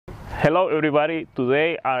Hello everybody,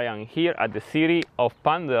 today I am here at the city of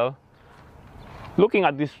Palmdale looking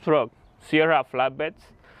at this truck, Sierra flatbeds.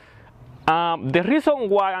 The reason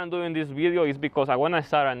why I'm doing this video is because I want to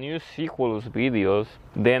start a new sequels videos.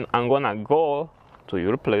 Then I'm gonna go to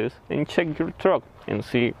your place and check your truck and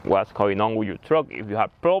see what's going on with your truck. If you have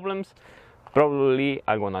problems, probably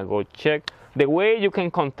I'm gonna go check. The way you can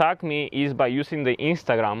contact me is by using the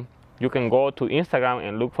Instagram. You can go to Instagram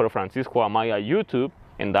and look for FranciscoAmaya YouTube,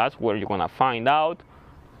 and that's where you're gonna find out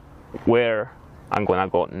where I'm gonna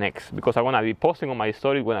go next, because I'm gonna be posting on my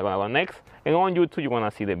story when I'm gonna go next, and on YouTube you're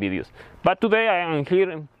gonna see the videos. But today I am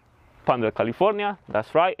here in Palmdale, California.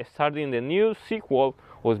 That's right, starting the new sequel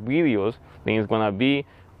of videos. Then it's gonna be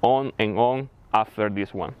on and on after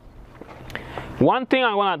this one. One thing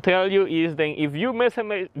I want to tell you is that if you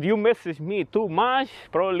message me too much,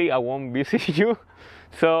 probably I won't visit you.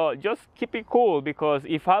 So just keep it cool, because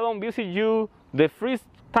if I don't visit you the first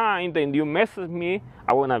time then you message me,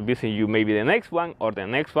 I want to visit you maybe the next one or the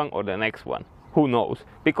next one or the next one. Who knows?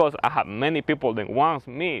 Because I have many people that want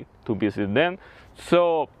me to visit them.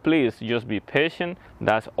 So please just be patient.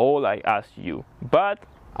 That's all I ask you. But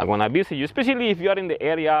I'm going to visit you, especially if you are in the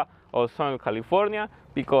area of Southern California,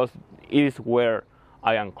 because it is where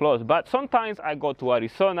I am close. But sometimes I go to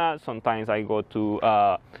Arizona, sometimes I go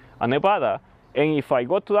to Nevada, and if I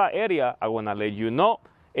go to that area, I want to let you know.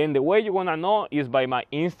 And the way you're gonna know is by my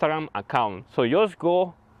Instagram account. So just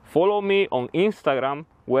go follow me on Instagram,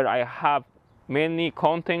 where I have many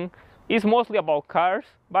content. It's mostly about cars,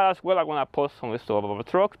 but as well I'm gonna post some stuff about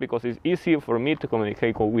trucks, because it's easier for me to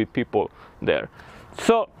communicate with people there.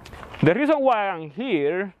 So the reason why I'm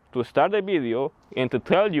here to start the video and to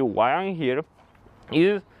tell you why I'm here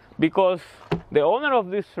is because the owner of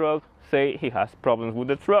this truck say he has problems with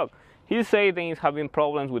the truck. He said that he's having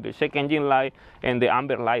problems with the check engine light and the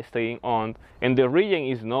amber light staying on, and the region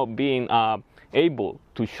is not being able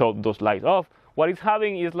to shut those lights off. What it's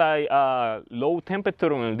having is like low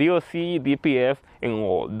temperature on the DOC, DPF, and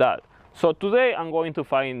all that. So today I'm going to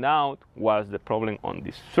find out what's the problem on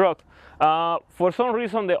this truck. For some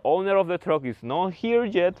reason, the owner of the truck is not here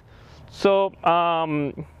yet, so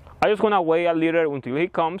I'm just gonna wait a little until he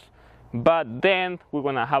comes. But then we're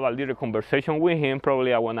gonna have a little conversation with him.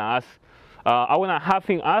 Probably I wanna have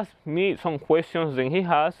him ask me some questions that he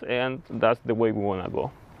has, and that's the way we wanna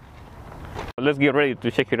go. Let's get ready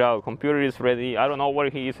to check it out. Computer is ready. I don't know where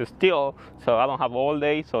he is still, so I don't have all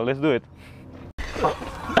day. So let's do it.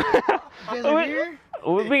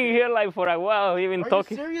 We've been here like for a while. We've been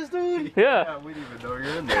talking. Are you serious, dude? Yeah. We didn't even know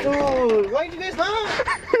you're in there. Dude, why did you guys not?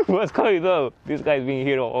 What's going on? This guy's been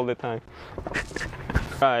here all the time.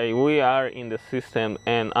 Right, we are in the system,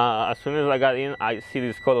 and as soon as I got in, I see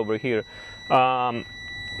this code over here. The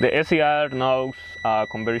SCR knows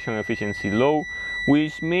conversion efficiency low,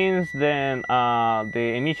 which means then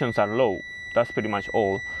the emissions are low. That's pretty much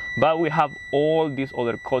all. But we have all these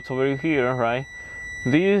other codes over here, right?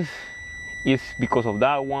 This is because of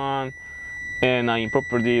that one, and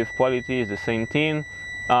improper DF quality is the same thing.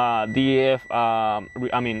 DPF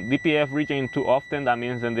region too often. That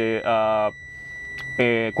means then the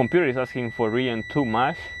computer is asking for region too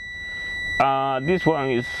much. This one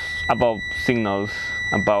is about signals,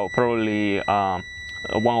 about probably one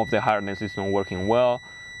of the harness is not working well.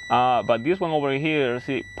 But this one over here,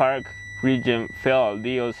 see, park region fail,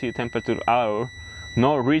 DOC temperature error,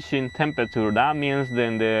 not reaching temperature. That means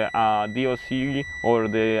then the DOC or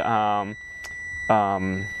the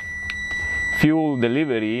fuel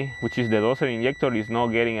delivery, which is the doser injector, is not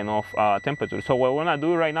getting enough temperature. So what we want to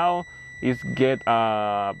do right now is get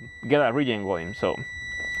a regen going. So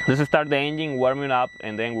let's start the engine, warm it up,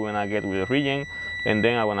 and then we're gonna get with the regen, and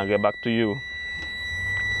then I wanna get back to you.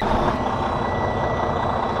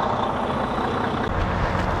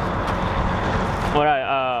 All right.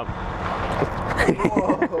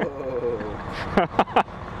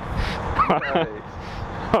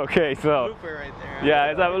 Okay, so Looper right there.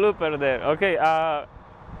 yeah, it's a looper there. Okay, I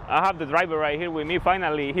have the driver right here with me.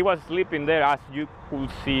 Finally, he was sleeping there, as you could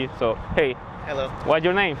see. So hey, Hello. what's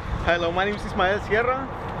your name? Hello, my name is Sierra,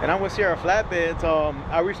 and I'm with Sierra Flatbeds.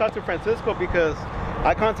 I reached out to Francisco because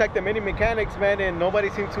I contacted many mechanics, man, and nobody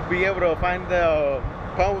seemed to be able to find the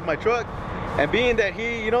problem with my truck. And being that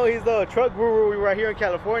he, he's the truck guru right here in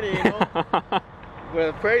California,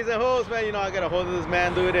 with praise and hoes, man, I got a hold of this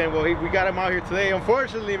man, dude, and well, we got him out here today.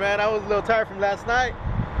 Unfortunately, man, I was a little tired from last night.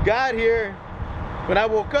 Got here. When I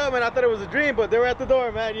woke up, man, I thought it was a dream, but they were at the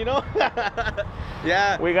door, man,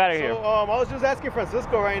 Yeah. We got it here. So, I was just asking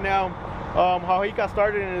Francisco right now how he got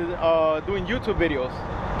started in doing YouTube videos.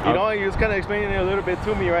 You know, he was kind of explaining it a little bit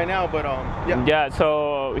to me right now, but yeah. Yeah,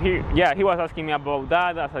 so he was asking me about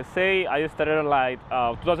that. As I say, I started like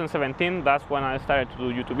 2017. That's when I started to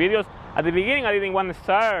do YouTube videos. At the beginning, I didn't want to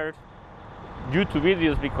start YouTube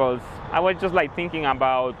videos because I was just like thinking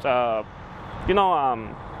about, you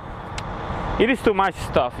know, it is too much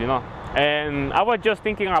stuff, you know, and I was just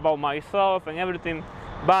thinking about myself and everything.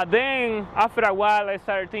 But then after a while, I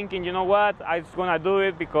started thinking, you know what, I'm just gonna do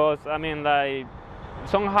it because I mean, like,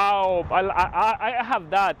 somehow I have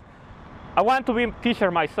that. I want to be a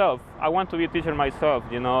teacher myself. I want to be a teacher myself,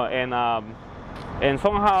 you know, and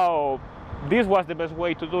somehow this was the best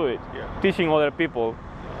way to do it. Yeah. Teaching other people.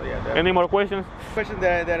 Yeah, any more questions? Question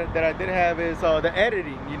that I did have is the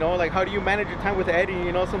editing. You know, like how do you manage your time with the editing?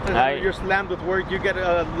 You know, sometimes you're slammed with work. You get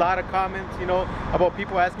a lot of comments, you know, about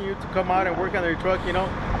people asking you to come out and work on their truck. You know,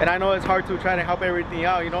 and I know it's hard to try to help everything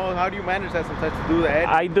out. You know, how do you manage that sometimes to do the editing?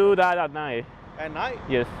 I do that at night. At night?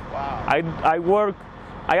 Yes. Wow. I work.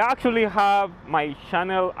 I actually have my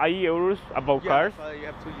channel E1 about cars. You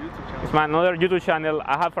have 2 YouTube channels. It's my another YouTube channel.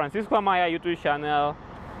 I have FranciscoAmaya YouTube channel.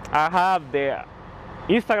 I have the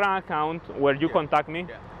Instagram account where you contact me,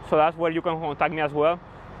 so that's where you can contact me as well.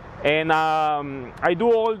 And I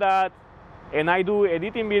do all that, and I do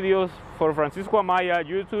editing videos for FranciscoAmaya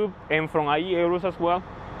YouTube and from E1 as well.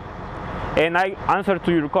 And I answer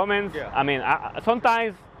to your comments. I mean,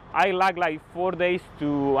 sometimes I lag like 4 days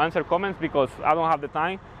to answer comments because I don't have the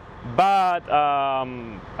time, but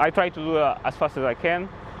I try to do it as fast as I can.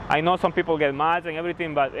 I know some people get mad and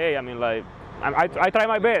everything, but hey, I mean, like, I try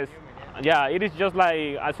my best. Yeah, it is just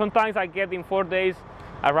like sometimes I get in 4 days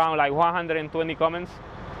around like 120 comments,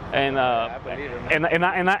 and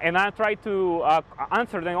I try to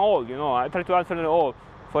answer them all. You know, I try to answer them all.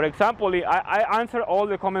 For example, I answered all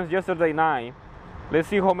the comments yesterday night. Let's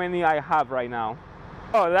see how many I have right now.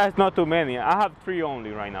 Oh, that's not too many. I have 3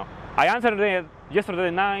 only right now. I answered it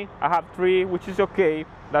yesterday night. I have 3, which is okay.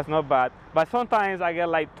 That's not bad. But sometimes I get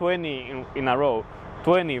like 20 in a row,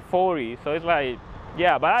 20, 40. So it's like,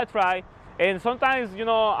 yeah, but I try. And sometimes, you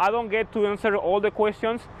know, I don't get to answer all the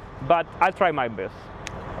questions, but I try my best.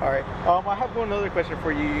 All right. I have one other question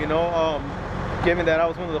for you. You know, given that I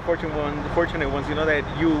was one of the fortunate ones, you know, that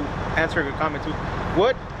you answered a comment too.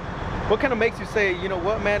 What kind of makes you say, you know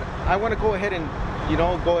what, man, I want to go ahead and, you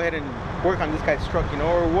know, work on this guy's truck, you know,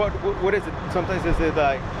 or what is it? Sometimes is it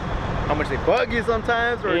like how much they bug you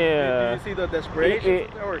sometimes, or do you see the desperation,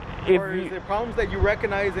 or is it problems that you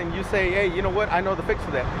recognize and you say, hey, you know what, I know the fix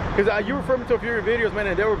to that? Because you referred me to a few of your videos, man,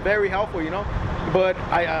 and they were very helpful, you know, but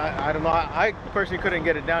I don't know, I personally couldn't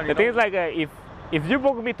get it down. The thing is, like, if you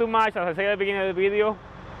book me too much, as I said at the beginning of the video,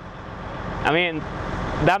 I mean,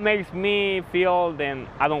 that makes me feel then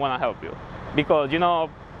I don't want to help you, because, you know,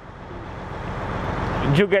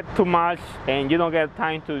 you get too much and you don't get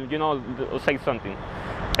time to, you know, say something.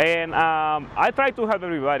 And I try to help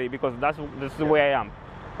everybody because that's the way I am.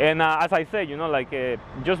 And as I said, you know, like,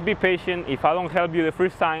 just be patient. If I don't help you the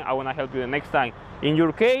first time, I want to help you the next time. In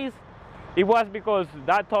your case, it was because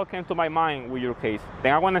that thought came to my mind with your case.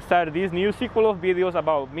 Then I want to start this new cycle of videos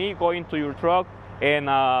about me going to your truck and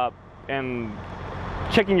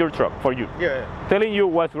checking your truck for you. Telling you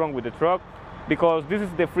what's wrong with the truck. Because this is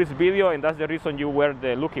the first video, and that's the reason you were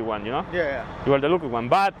the lucky one, you know? You are the lucky one.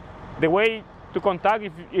 But the way to contact,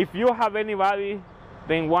 if you have anybody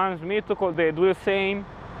that wants me to they do the same,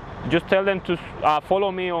 just tell them to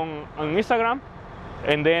follow me on Instagram,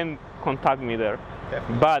 and then contact me there.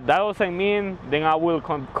 But that doesn't mean then I will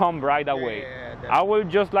come right away. I will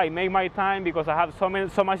just like make my time because I have so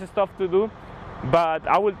much stuff to do. But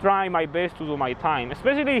I will try my best to do my time,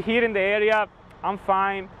 especially here in the area. I'm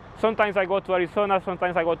fine. Sometimes I go to Arizona,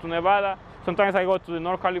 sometimes I go to Nevada, sometimes I go to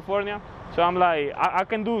North California. So I'm like, I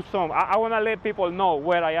can do some. I want to let people know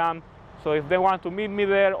where I am. So if they want to meet me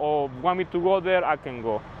there or want me to go there, I can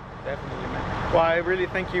go. Definitely, man. Well, I really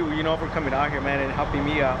thank you, you know, for coming out here, man, and helping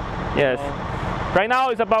me out. Yes. Right now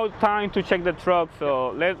it's about time to check the truck,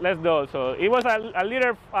 so let's go. So it was a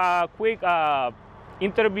little quick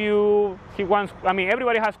interview. I mean,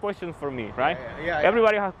 everybody has questions for me, right?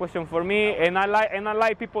 Everybody has questions for me, and I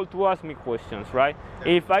like people to ask me questions, right?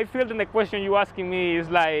 If I feel that the question you asking me is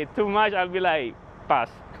like too much, I'll be like, pass.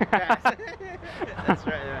 That's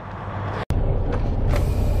right.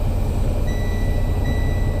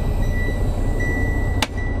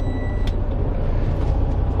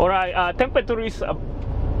 All right, temperature is,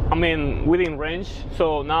 I mean, within range.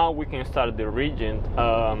 So now we can start the region.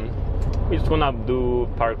 We're just gonna do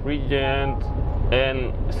park region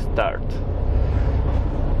and start.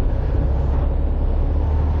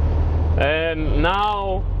 And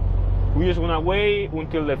now We just want to wait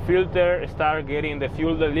until the filter start getting the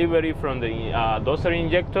fuel delivery from the dozer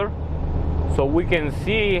injector, so we can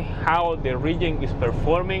see how the regen is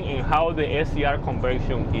performing and how the SCR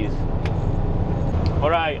conversion is.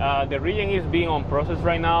 Alright, the regen is being on process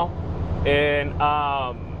right now, and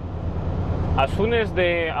as soon as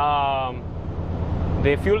the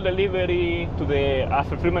fuel delivery to the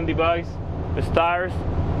after treatment device starts,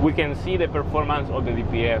 we can see the performance of the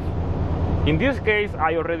DPF. In this case,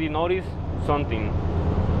 I already noticed something.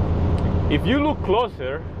 If you look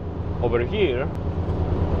closer over here,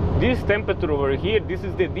 this temperature over here, this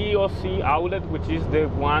is the DOC outlet, which is the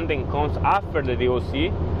one that comes after the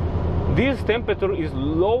DOC. This temperature is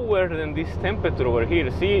lower than this temperature over here.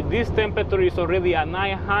 See, this temperature is already at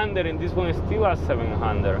 900 and this one is still at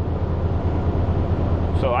 700.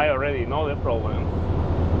 So I already know the problem.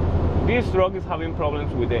 This truck is having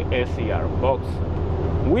problems with the SCR box,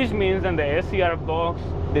 which means that the SCR box,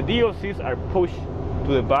 the DOCs are pushed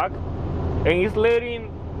to the back, and it's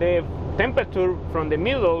letting the temperature from the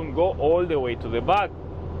middle go all the way to the back.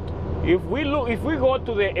 If we go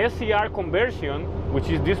to the SCR conversion, which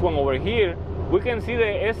is this one over here, we can see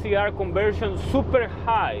the SCR conversion super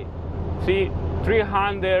high. See,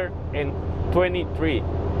 323.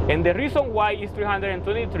 And the reason why it's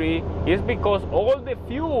 323 is because all the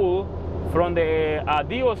fuel from the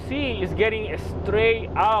DOC is getting straight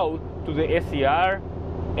out to the SCR,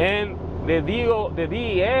 and the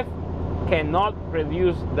DEF cannot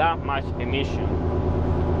produce that much emission.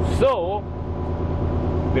 So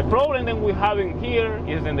the problem that we're having here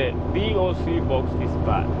is that the DOC box is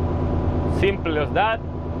bad. Simple as that,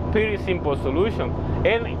 pretty simple solution.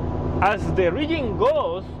 And as the regen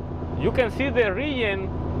goes, you can see the regen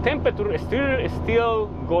temperature is still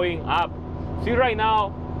going up. See, right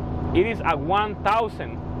now it is at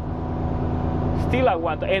 1000, still at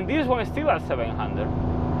 1000, and this one is still at 700,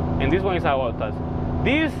 and this one is at 1000.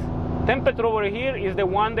 This temperature over here is the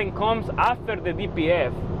one that comes after the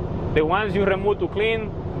DPF. The ones you remove to clean,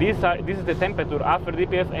 this is the temperature after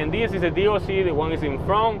DPF, and this is the DOC, the one is in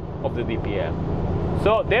front of the DPF.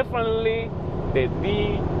 So definitely the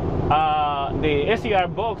SCR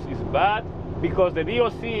box is bad, because the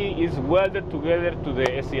DOC is welded together to the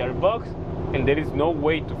SCR box, and there is no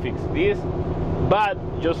way to fix this but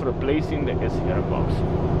just replacing the SCR box.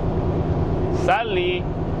 Sadly,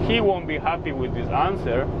 he won't be happy with this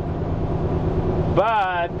answer,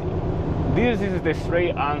 but this is the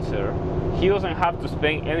straight answer. He doesn't have to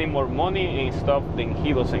spend any more money and stuff than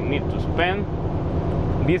he doesn't need to spend.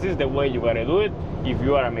 This is the way you gotta do it. If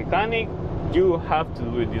you are a mechanic, you have to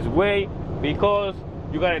do it this way, because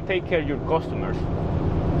you gotta take care of your customers.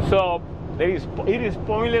 So it is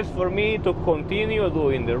pointless for me to continue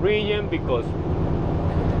doing the regen, because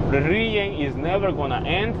the regen is never gonna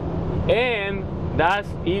end, and that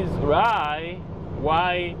is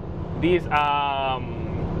why this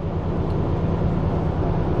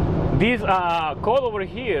code over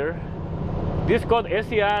here, this code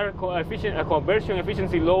SCR conversion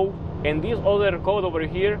efficiency low, and this other code over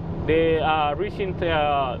here, the reaching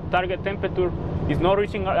target temperature is not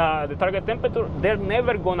reaching the target temperature, they're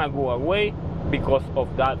never gonna go away because of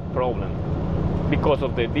that problem, because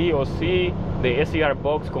of the DOC, the SCR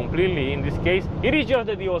box completely. In this case, it is just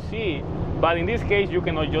the DOC, but in this case, you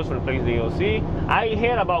cannot just replace the DOC. I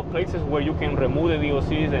heard about places where you can remove the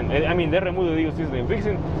DOCs, and I mean, they remove the DOCs and fix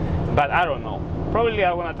it, but I don't know. Probably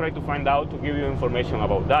I'm gonna try to find out to give you information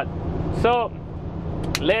about that. So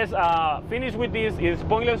let's finish with this. It's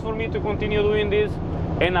pointless for me to continue doing this,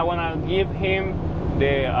 and I wanna give him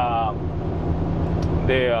the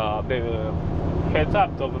heads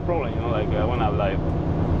up of the problem. You know, like I wanna like.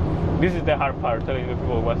 This is the hard part, telling the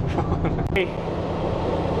people what's wrong.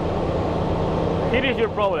 Here is your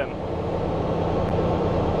problem.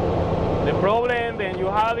 The problem that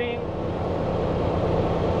you're having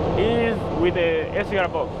is with the SCR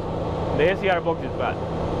box. The SCR box is bad.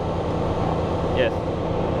 Yes.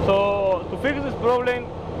 So to fix this problem,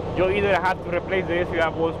 you either have to replace the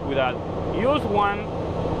SCR box with a used one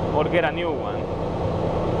or get a new one.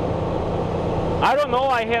 I don't know.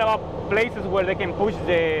 I heard about places where they can push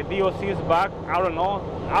the DOCs back. I don't know.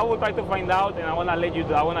 I will try to find out, and I wanna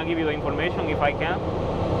give you the information if I can.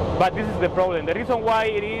 But this is the problem. The reason why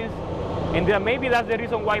it is, and maybe that's the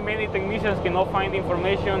reason why many technicians cannot find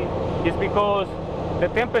information, is because the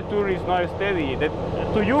temperature is not steady.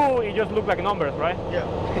 To you, it just looks like numbers, right? Yeah.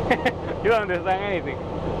 You don't understand anything.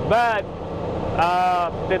 But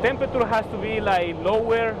the temperature has to be like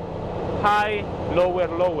lower, high, lower,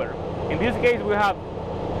 lower. In this case, we have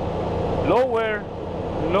lower,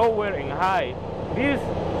 lower, and high. This is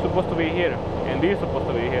supposed to be here, and this is supposed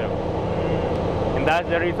to be here. and that's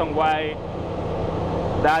the reason why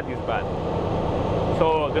that is bad.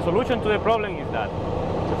 So the solution to the problem is that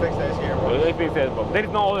to fix the SCR box. There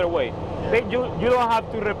is no other way. Yeah. You don't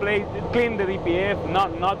have to clean the DPF,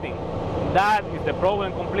 nothing. That is the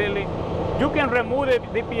problem completely. You can remove the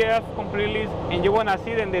DPF completely, and you're gonna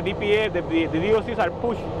see that the DPF, the DOCs are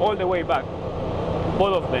pushed all the way back,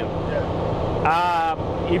 both of them.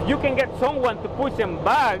 Yeah. If you can get someone to push them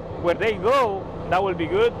back where they go, that will be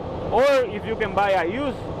good. Or if you can buy a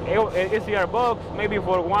used SCR box, maybe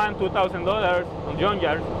for $1,000–2,000 on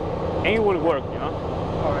junkyard, and it will work, you know.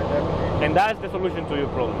 All right, definitely. And that's the solution to your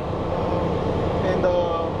problem. And the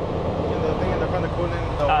thing in the front of the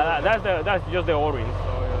coolant. That's just the O-rings.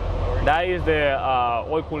 That is the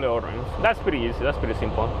oil cooler O-rings. That's pretty easy. That's pretty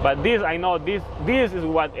simple. But this, I know, this is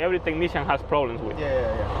what every technician has problems with.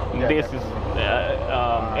 Yeah, this is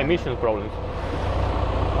emission problems.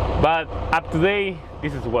 But up to date,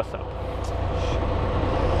 this is what's up.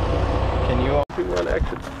 Can you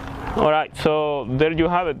exit? All right, so there you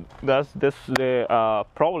have it. That's the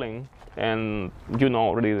problem, and you know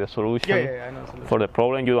already the solution. Yeah, I know. For the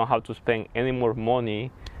problem, you don't have to spend any more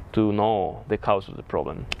money to know the cause of the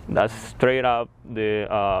problem. That's straight up the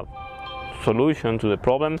solution to the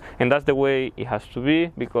problem, and that's the way it has to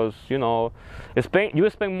be, because you know, you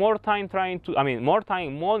spend more time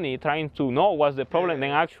money trying to know what's the problem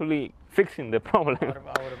than actually fixing the problem. I would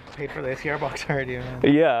have paid for the SCR box already, man.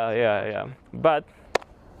 Yeah. But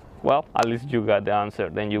well, at least you got the answer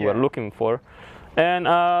that you were looking for. And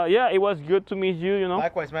yeah, it was good to meet you, you know.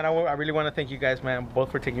 Likewise, man. I really want to thank you guys, man,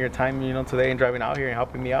 both for taking your time, you know, today and driving out here and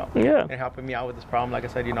helping me out. Yeah. And helping me out with this problem. Like I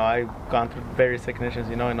said, you know, I've gone through various technicians,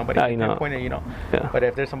 you know, and nobody can pinpoint it, you know. Yeah. But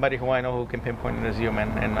if there's somebody who I know who can pinpoint it, it's you,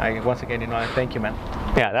 man. And once again, you know, I thank you, man.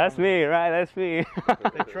 Yeah, that's me, right? That's me.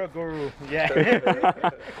 The truck guru.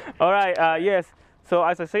 Yeah. All right. Yes. So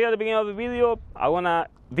as I said at the beginning of the video,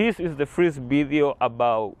 this is the first video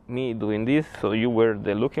about me doing this. So you were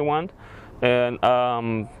the lucky one, and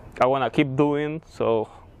I want to keep doing, so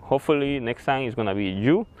hopefully next time it's going to be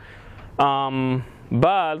you.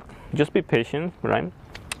 But just be patient, right?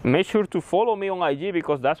 Make sure to follow me on IG,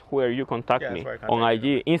 because that's where you contact me. On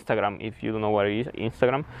IG, Instagram, if you don't know what it is,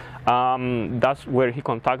 Instagram. That's where he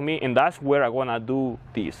contact me, and that's where I want to do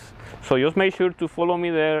this. So just make sure to follow me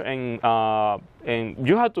there, and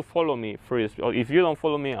you have to follow me first. If you don't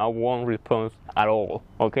follow me, I won't respond at all,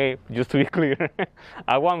 okay? Just to be clear.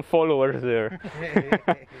 I want followers there.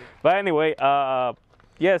 But anyway,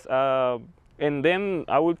 yes, and then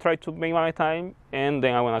I will try to make my time, and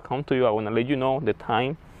then I want to come to you. I want to let you know the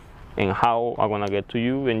time and how I want to get to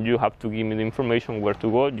you, and you have to give me the information where to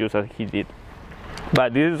go, just as he did.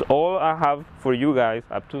 But this is all I have for you guys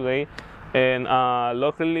up to date, and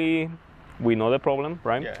luckily we know the problem,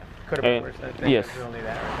 right? Yeah, could have been worse. I think yes. Only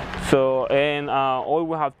that, right? So, and all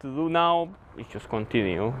we have to do now is just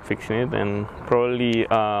continue fixing it, and probably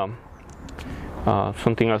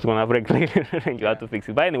something else is gonna break later, and you have to fix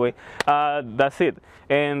it. But anyway, that's it,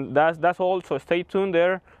 and that's all. So stay tuned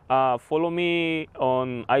there. Follow me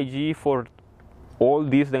on IG for all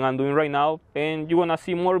this that I'm doing right now, and you're gonna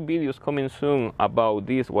see more videos coming soon about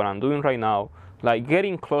this, what I'm doing right now, like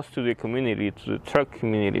getting close to the community, to the truck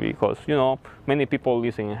community, because you know many people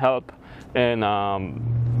listen and help, and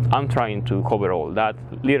I'm trying to cover all that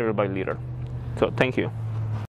little by little. So thank you.